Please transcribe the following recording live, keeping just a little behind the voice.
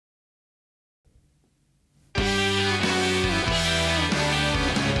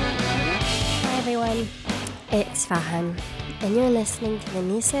It's Fahan, and you're listening to the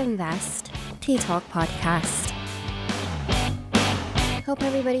Nisa Invest Tea Talk podcast. Hope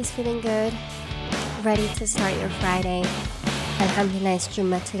everybody's feeling good, ready to start your Friday. Alhamdulillah, it's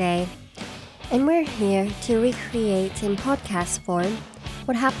Jummah today. And we're here to recreate in podcast form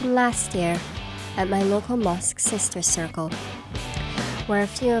what happened last year at my local mosque sister circle, where a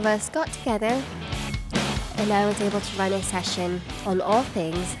few of us got together and I was able to run a session on all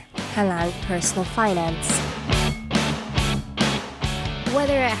things halal personal finance.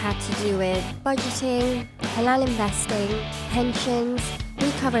 Whether it had to do with budgeting, halal investing, pensions,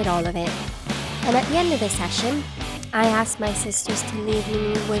 we covered all of it. And at the end of the session, I asked my sisters to leave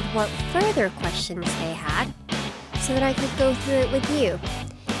me with what further questions they had so that I could go through it with you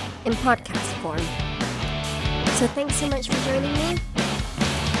in podcast form. So thanks so much for joining me,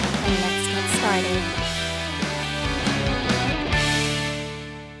 and let's get started.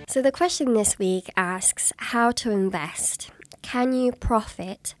 So the question this week asks how to invest. Can you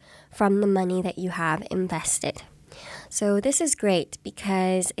profit from the money that you have invested? So this is great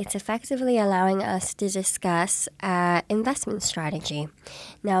because it's effectively allowing us to discuss investment strategy.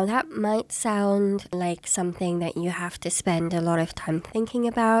 Now that might sound like something that you have to spend a lot of time thinking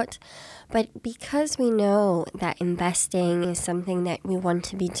about, but because we know that investing is something that we want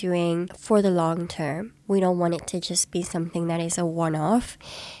to be doing for the long term, we don't want it to just be something that is a one-off,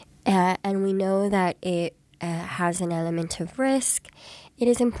 and we know that it has an element of risk, it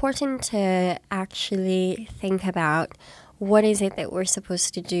is important to actually think about what is it that we're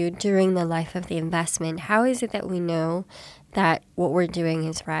supposed to do during the life of the investment. How is it that we know that what we're doing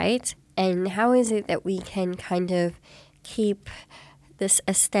is right? And how is it that we can kind of keep this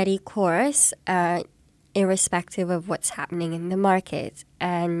a steady course irrespective of what's happening in the market?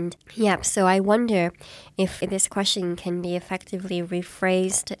 And so I wonder if this question can be effectively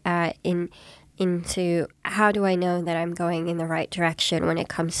rephrased into how do I know that I'm going in the right direction when it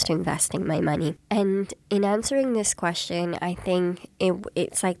comes to investing my money? And in answering this question, I think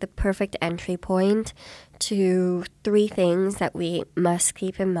it's like the perfect entry point to three things that we must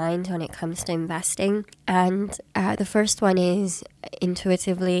keep in mind when it comes to investing. And the first one is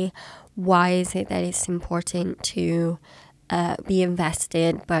intuitively, why is it that it's important to be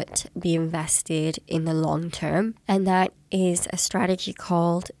invested, but be invested in the long term? And that is a strategy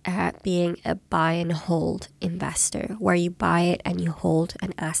called being a buy and hold investor, where you buy it and you hold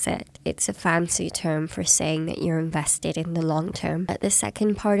an asset. It's a fancy term for saying that you're invested in the long term. The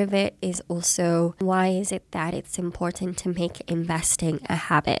second part of it is also, why is it that it's important to make investing a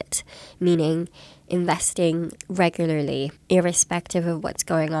habit, meaning investing regularly, irrespective of what's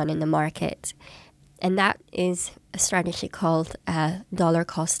going on in the market. And that is a strategy called dollar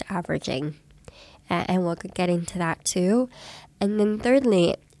cost averaging. And we'll get into that too. And then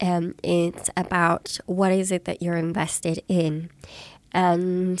thirdly, it's about what is it that you're invested in.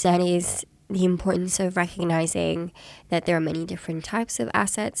 And that is the importance of recognizing that there are many different types of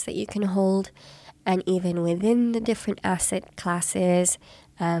assets that you can hold. And even within the different asset classes,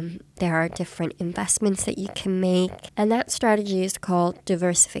 there are different investments that you can make. And that strategy is called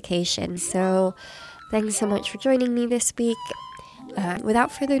diversification. So thanks so much for joining me this week. Without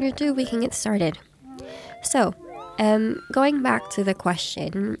further ado, we can get started. So, going back to the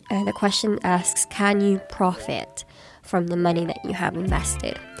question asks, can you profit from the money that you have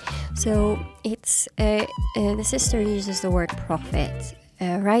invested? So, it's the sister uses the word profit,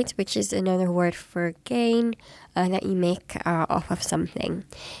 right? Which is another word for gain that you make off of something.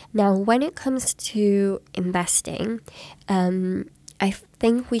 Now, when it comes to investing, I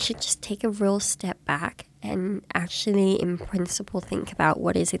think we should just take a real step back and actually, in principle, think about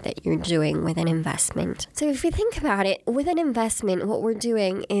what is it that you're doing with an investment. So if you think about it, with an investment, what we're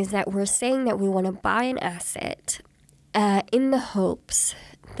doing is that we're saying that we want to buy an asset in the hopes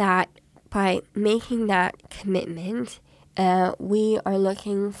that by making that commitment, we are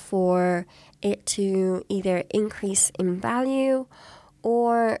looking for it to either increase in value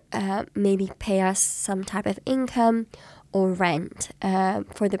or maybe pay us some type of income or rent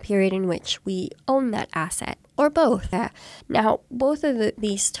for the period in which we own that asset, or both. Now, both of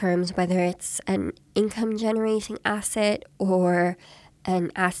these terms, whether it's an income-generating asset or an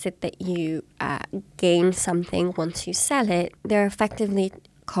asset that you gain something once you sell it, they're effectively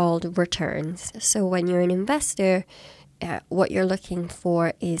called returns. So when you're an investor, what you're looking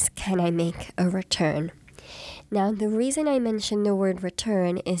for is, can I make a return? Now, the reason I mention the word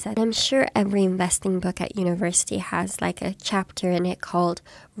return is that I'm sure every investing book at university has like a chapter in it called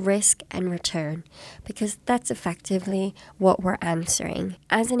risk and return, because that's effectively what we're answering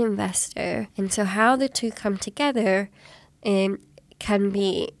as an investor. And so how the two come together can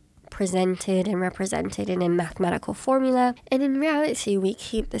be presented and represented in a mathematical formula. And in reality, we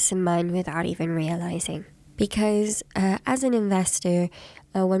keep this in mind without even realizing. Because as an investor,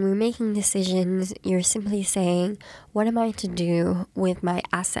 when we're making decisions, you're simply saying, what am I to do with my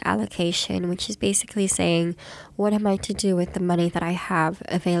asset allocation, which is basically saying, what am I to do with the money that I have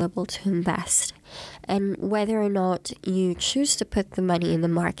available to invest? And whether or not you choose to put the money in the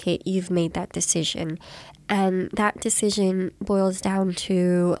market, you've made that decision. And that decision boils down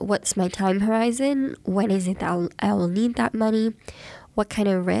to, what's my time horizon? When is it that I'll need that money? What kind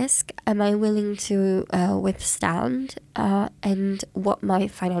of risk am I willing to withstand, and what my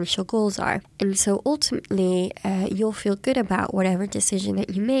financial goals are. And so ultimately, you'll feel good about whatever decision that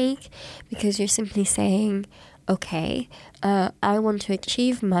you make, because you're simply saying, okay, I want to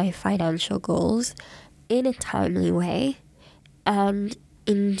achieve my financial goals in a timely way, and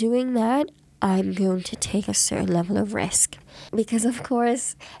in doing that, I'm going to take a certain level of risk. Because of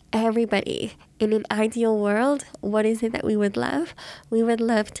course, everybody, in an ideal world, what is it that we would love? We would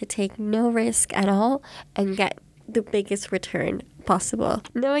love to take no risk at all and get the biggest return possible.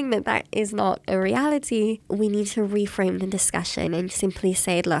 Knowing that that is not a reality, we need to reframe the discussion and simply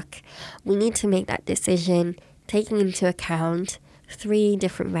say, look, we need to make that decision taking into account 3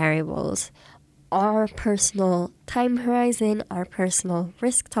 different variables: our personal time horizon, our personal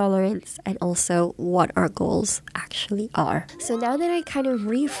risk tolerance, and also what our goals actually are. So now that I kind of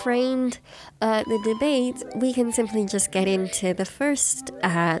reframed the debate, we can simply just get into the first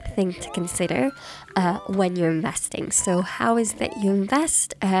thing to consider when you're investing. So how is that you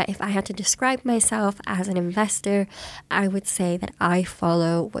invest? If I had to describe myself as an investor, I would say that I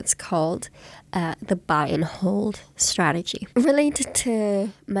follow what's called the buy and hold strategy. Related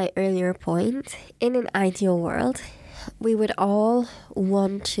to my earlier point, in an ideal world, we would all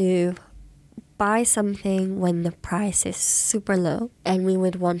want to buy something when the price is super low, and we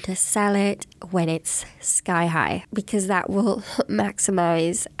would want to sell it when it's sky high, because that will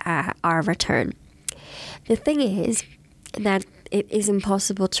maximize our return. The thing is that it is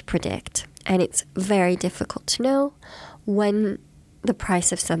impossible to predict, and it's very difficult to know when the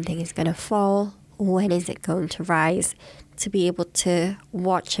price of something is going to fall, when is it going to rise, to be able to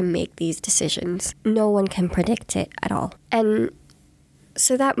watch and make these decisions. No one can predict it at all. And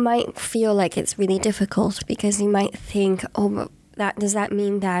so that might feel like it's really difficult, because you might think, oh, does that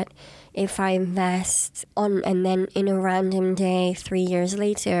mean that if I invest and then in a random day 3 years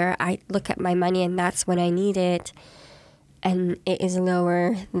later, I look at my money and that's when I need it, and it is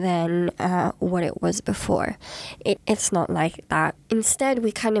lower than what it was before. It's not like that. Instead,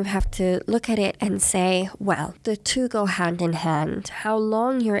 we kind of have to look at it and say, well, the two go hand in hand. How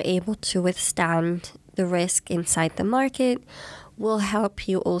long you're able to withstand the risk inside the market will help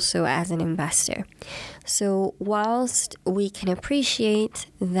you also as an investor. So whilst we can appreciate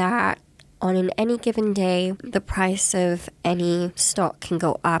that on any given day, the price of any stock can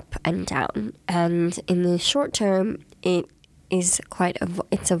go up and down, and in the short term, it's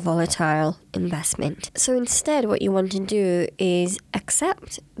a volatile investment. So instead, what you want to do is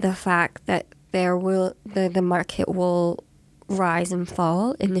accept the fact that the market will rise and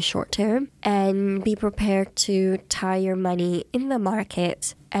fall in the short term, and be prepared to tie your money in the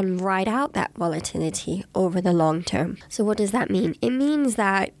market and ride out that volatility over the long term. So what does that mean? It means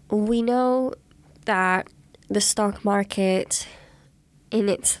that we know that the stock market in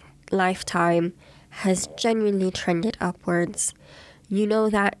its lifetime has genuinely trended upwards. You know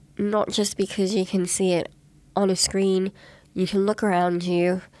that not just because you can see it on a screen, you can look around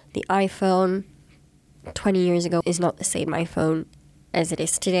you. The iPhone 20 years ago is not the same iPhone as it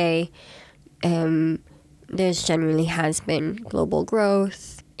is today. There's generally has been global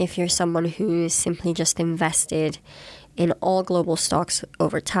growth. If you're someone who's simply just invested in all global stocks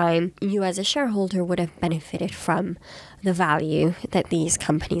over time, you as a shareholder would have benefited from the value that these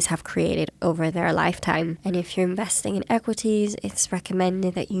companies have created over their lifetime. And if you're investing in equities, it's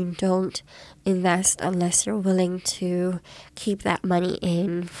recommended that you don't invest unless you're willing to keep that money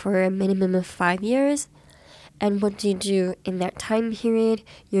in for a minimum of 5 years. And what do you do in that time period?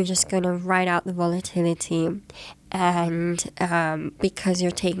 You're just going to ride out the volatility, and because you're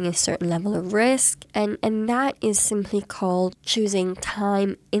taking a certain level of risk, and that is simply called choosing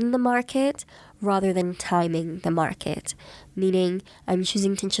time in the market rather than timing the market. Meaning, I'm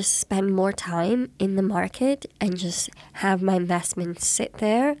choosing to just spend more time in the market and just have my investments sit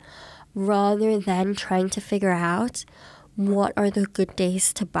there, rather than trying to figure out what are the good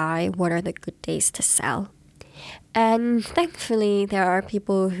days to buy, what are the good days to sell. And thankfully, there are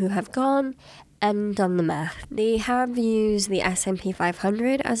people who have gone and done the math. They have used the S&P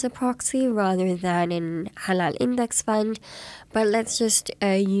 500 as a proxy rather than an halal index fund, but let's just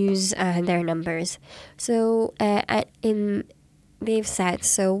use their numbers. So they've said,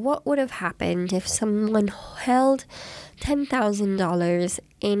 so what would have happened if someone held $10,000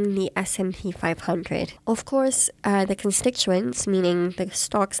 in the S&P 500? Of course, the constituents, meaning the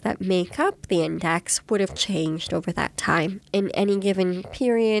stocks that make up the index, would have changed over that time. In any given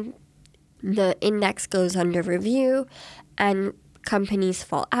period, the index goes under review and companies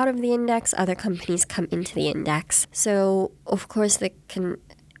fall out of the index, other companies come into the index. So, of course, the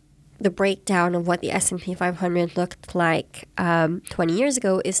breakdown of what the S&P 500 looked like 20 years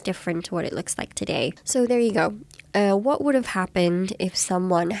ago is different to what it looks like today. So there you go. What would have happened if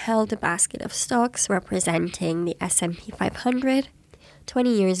someone held a basket of stocks representing the S&P 500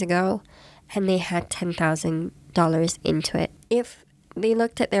 20 years ago and they had $10,000 into it? If they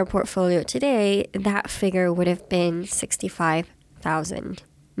looked at their portfolio today, that figure would have been $65,000,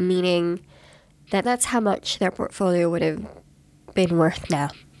 meaning that that's how much their portfolio would have been worth now.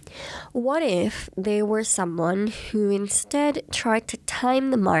 What if they were someone who instead tried to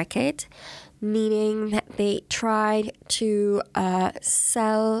time the market, meaning that they tried to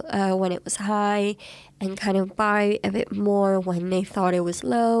sell when it was high and kind of buy a bit more when they thought it was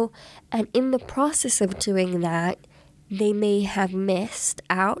low, and in the process of doing that, they may have missed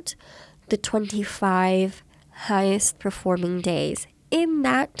out the 25 highest performing days in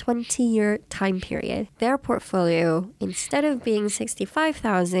that 20-year time period. Their portfolio, instead of being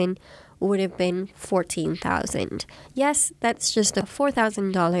 $65,000, would have been $14,000. Yes, that's just a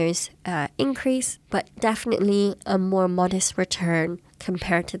 $4,000 increase, but definitely a more modest return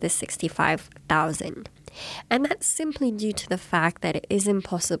compared to the $65,000. And that's simply due to the fact that it is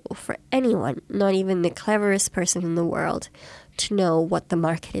impossible for anyone, not even the cleverest person in the world, to know what the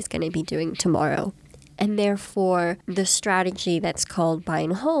market is going to be doing tomorrow. And therefore, the strategy that's called buy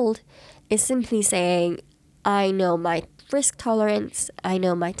and hold is simply saying, I know my risk tolerance, I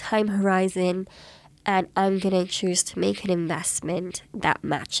know my time horizon, and I'm going to choose to make an investment that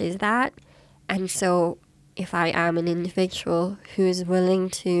matches that. And so if I am an individual who is willing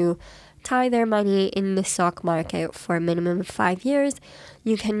to tie their money in the stock market for a minimum of 5 years,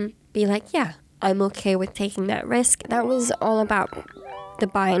 you can be like, yeah, I'm okay with taking that risk. That was all about the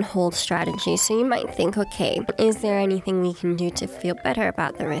buy and hold strategy. So you might think, okay, is there anything we can do to feel better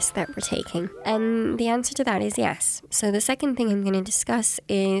about the risk that we're taking? And the answer to that is yes. So the second thing I'm going to discuss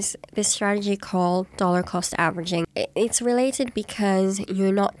is this strategy called dollar cost averaging. It's related because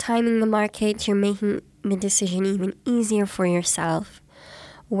you're not timing the market, you're making the decision even easier for yourself,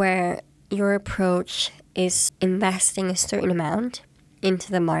 where your approach is investing a certain amount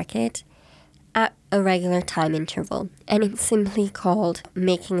into the market at a regular time interval. And it's simply called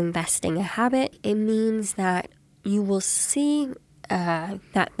making investing a habit. It means that you will see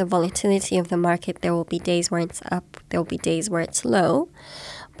that the volatility of the market, there will be days where it's up, there will be days where it's low.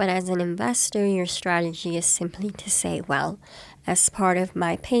 But as an investor, your strategy is simply to say, well, as part of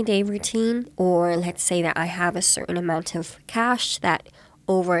my payday routine, or let's say that I have a certain amount of cash that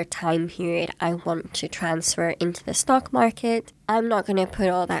over a time period I want to transfer into the stock market, I'm not going to put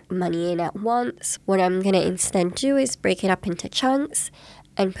all that money in at once. What I'm going to instead do is break it up into chunks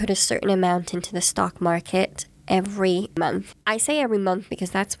and put a certain amount into the stock market every month. I say every month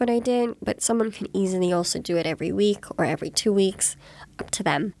because that's what I did, but someone can easily also do it every week or every 2 weeks, up to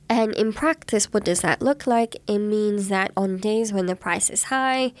them. And in practice, what does that look like? It means that on days when the price is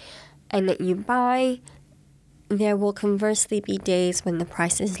high and that you buy, there will conversely be days when the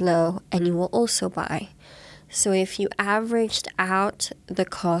price is low and you will also buy. So if you averaged out the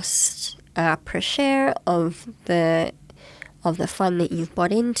cost per share of the fund that you've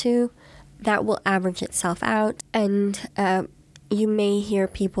bought into, that will average itself out. And you may hear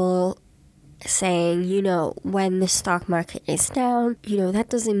people saying, when the stock market is down, that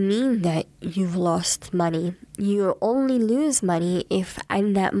doesn't mean that you've lost money. You only lose money if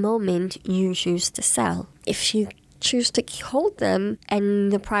in that moment you choose to sell. If you choose to hold them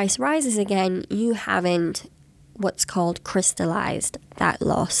and the price rises again, you haven't what's called crystallized that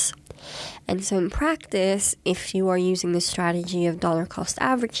loss. And so in practice, if you are using the strategy of dollar cost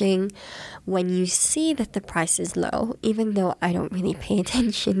averaging, when you see that the price is low, even though I don't really pay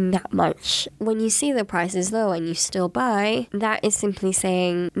attention that much, when you see the price is low and you still buy, that is simply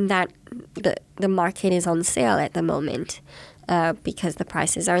saying that the market is on sale at the moment because the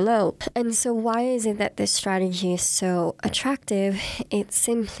prices are low. And so why is it that this strategy is so attractive? It's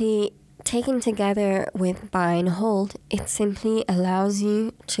simply taken together with buy and hold, it simply allows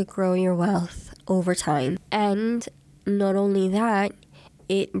you to grow your wealth over time. And not only that,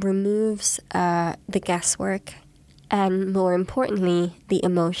 it removes the guesswork and, more importantly, the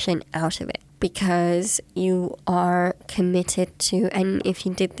emotion out of it, because you are committed to, and if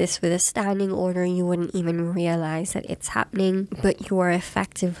you did this with a standing order, you wouldn't even realize that it's happening, but you are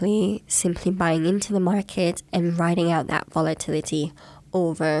effectively simply buying into the market and riding out that volatility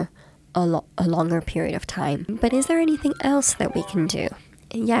over a longer period of time. But is there anything else that we can do?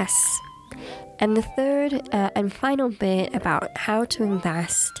 Yes. And the third and final bit about how to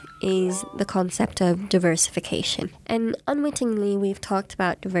invest is the concept of diversification. And unwittingly, we've talked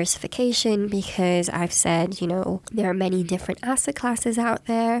about diversification because I've said, there are many different asset classes out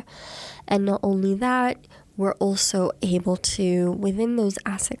there. And not only that, we're also able to, within those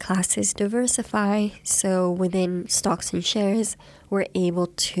asset classes, diversify. So within stocks and shares, we're able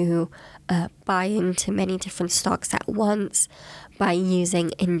to buy into many different stocks at once by using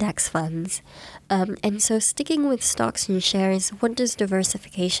index funds. And so sticking with stocks and shares, what does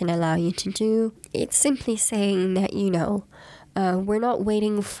diversification allow you to do? It's simply saying that, we're not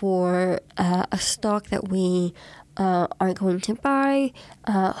waiting for a stock that we are going to buy,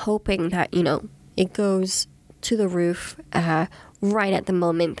 hoping that, it goes to the roof right at the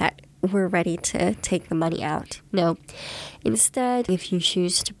moment that we're ready to take the money out. No. Instead, if you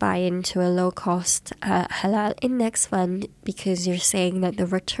choose to buy into a low-cost halal index fund because you're saying that the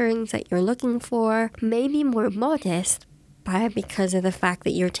returns that you're looking for may be more modest because of the fact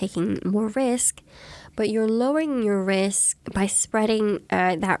that you're taking more risk, but you're lowering your risk by spreading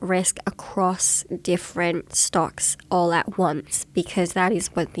that risk across different stocks all at once, because that is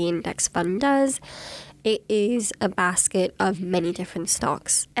what the index fund does. It is a basket of many different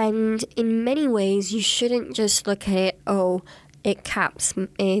stocks. And in many ways, you shouldn't just look at it, it caps,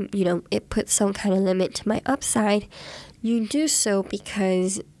 it puts some kind of limit to my upside. You do so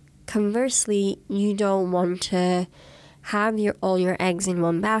because, conversely, you don't want to have all your eggs in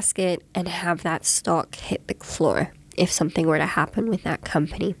one basket and have that stock hit the floor if something were to happen with that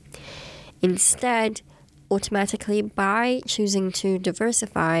company. Instead, automatically, by choosing to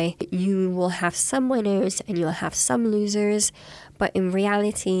diversify, you will have some winners and you'll have some losers. But in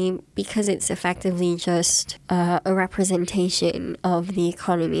reality, because it's effectively just a representation of the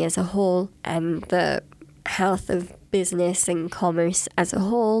economy as a whole and the health of business and commerce as a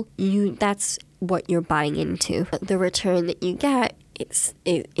whole, that's what you're buying into. The return that you get,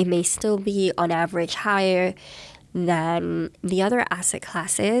 it may still be on average higher than the other asset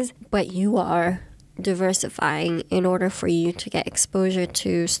classes, but you are diversifying in order for you to get exposure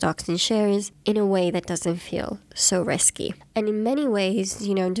to stocks and shares in a way that doesn't feel so risky. And in many ways,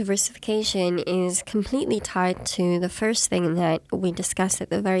 diversification is completely tied to the first thing that we discussed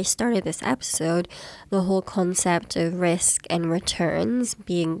at the very start of this episode, the whole concept of risk and returns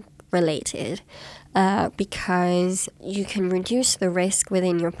being related. Because you can reduce the risk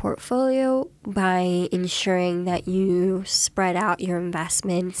within your portfolio by ensuring that you spread out your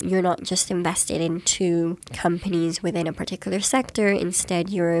investments. You're not just invested in two companies within a particular sector. Instead,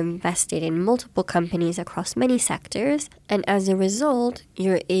 you're invested in multiple companies across many sectors. And as a result,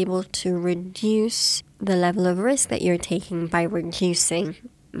 you're able to reduce the level of risk that you're taking by reducing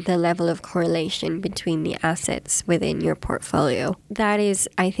the level of correlation between the assets within your portfolio. That is,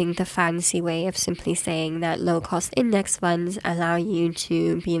 I think, the fancy way of simply saying that low-cost index funds allow you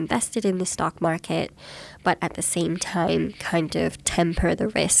to be invested in the stock market, but at the same time kind of temper the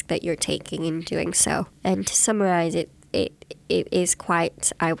risk that you're taking in doing so. And to summarize it, it is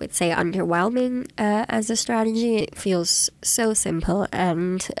quite, I would say, underwhelming as a strategy. It feels so simple,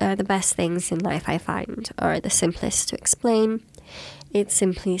 and the best things in life I find are the simplest to explain. It's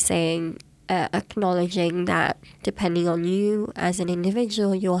simply saying, acknowledging that depending on you as an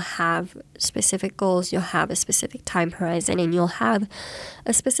individual, you'll have specific goals, you'll have a specific time horizon, and you'll have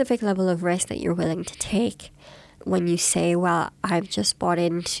a specific level of risk that you're willing to take. When you say, well, I've just bought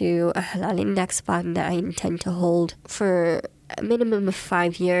into a halal index fund that I intend to hold for a minimum of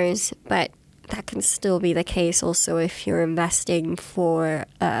 5 years, but that can still be the case also if you're investing for,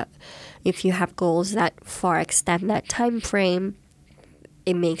 if you have goals that far extend that time frame.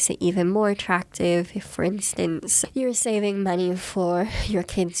 It makes it even more attractive if, for instance, you're saving money for your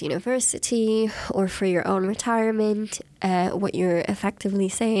kids' university or for your own retirement. What you're effectively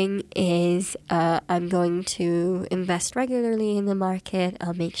saying is, I'm going to invest regularly in the market.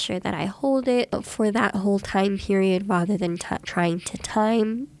 I'll make sure that I hold it for that whole time period rather than trying to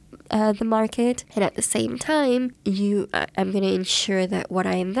time the market. And at the same time, I'm going to ensure that what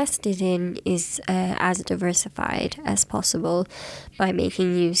I invested in is as diversified as possible by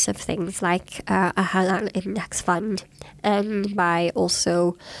making use of things like a halal index fund, and by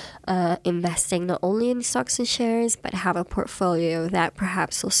also investing not only in stocks and shares, but have a portfolio that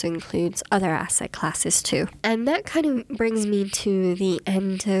perhaps also includes other asset classes too. And that kind of brings me to the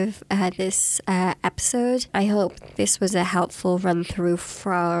end of this episode. I hope this was a helpful run through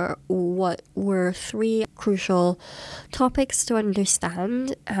for what were 3 crucial topics to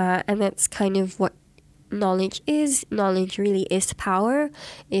understand, and that's kind of what knowledge is. Knowledge really is power.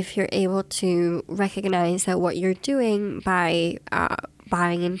 If you're able to recognize that what you're doing by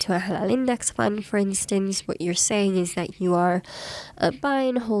buying into a halal index fund, for instance, what you're saying is that you are a buy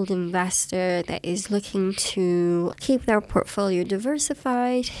and hold investor that is looking to keep their portfolio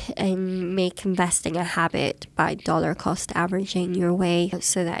diversified and make investing a habit by dollar cost averaging your way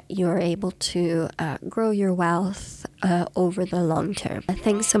so that you're able to grow your wealth over the long term.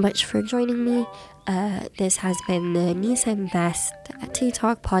 Thanks so much for joining me. This has been the Nisa Invest Tea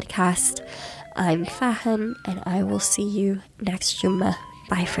Talk podcast. I'm Fahan, and I will see you next Jummah.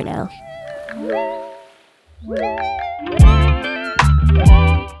 Bye for now.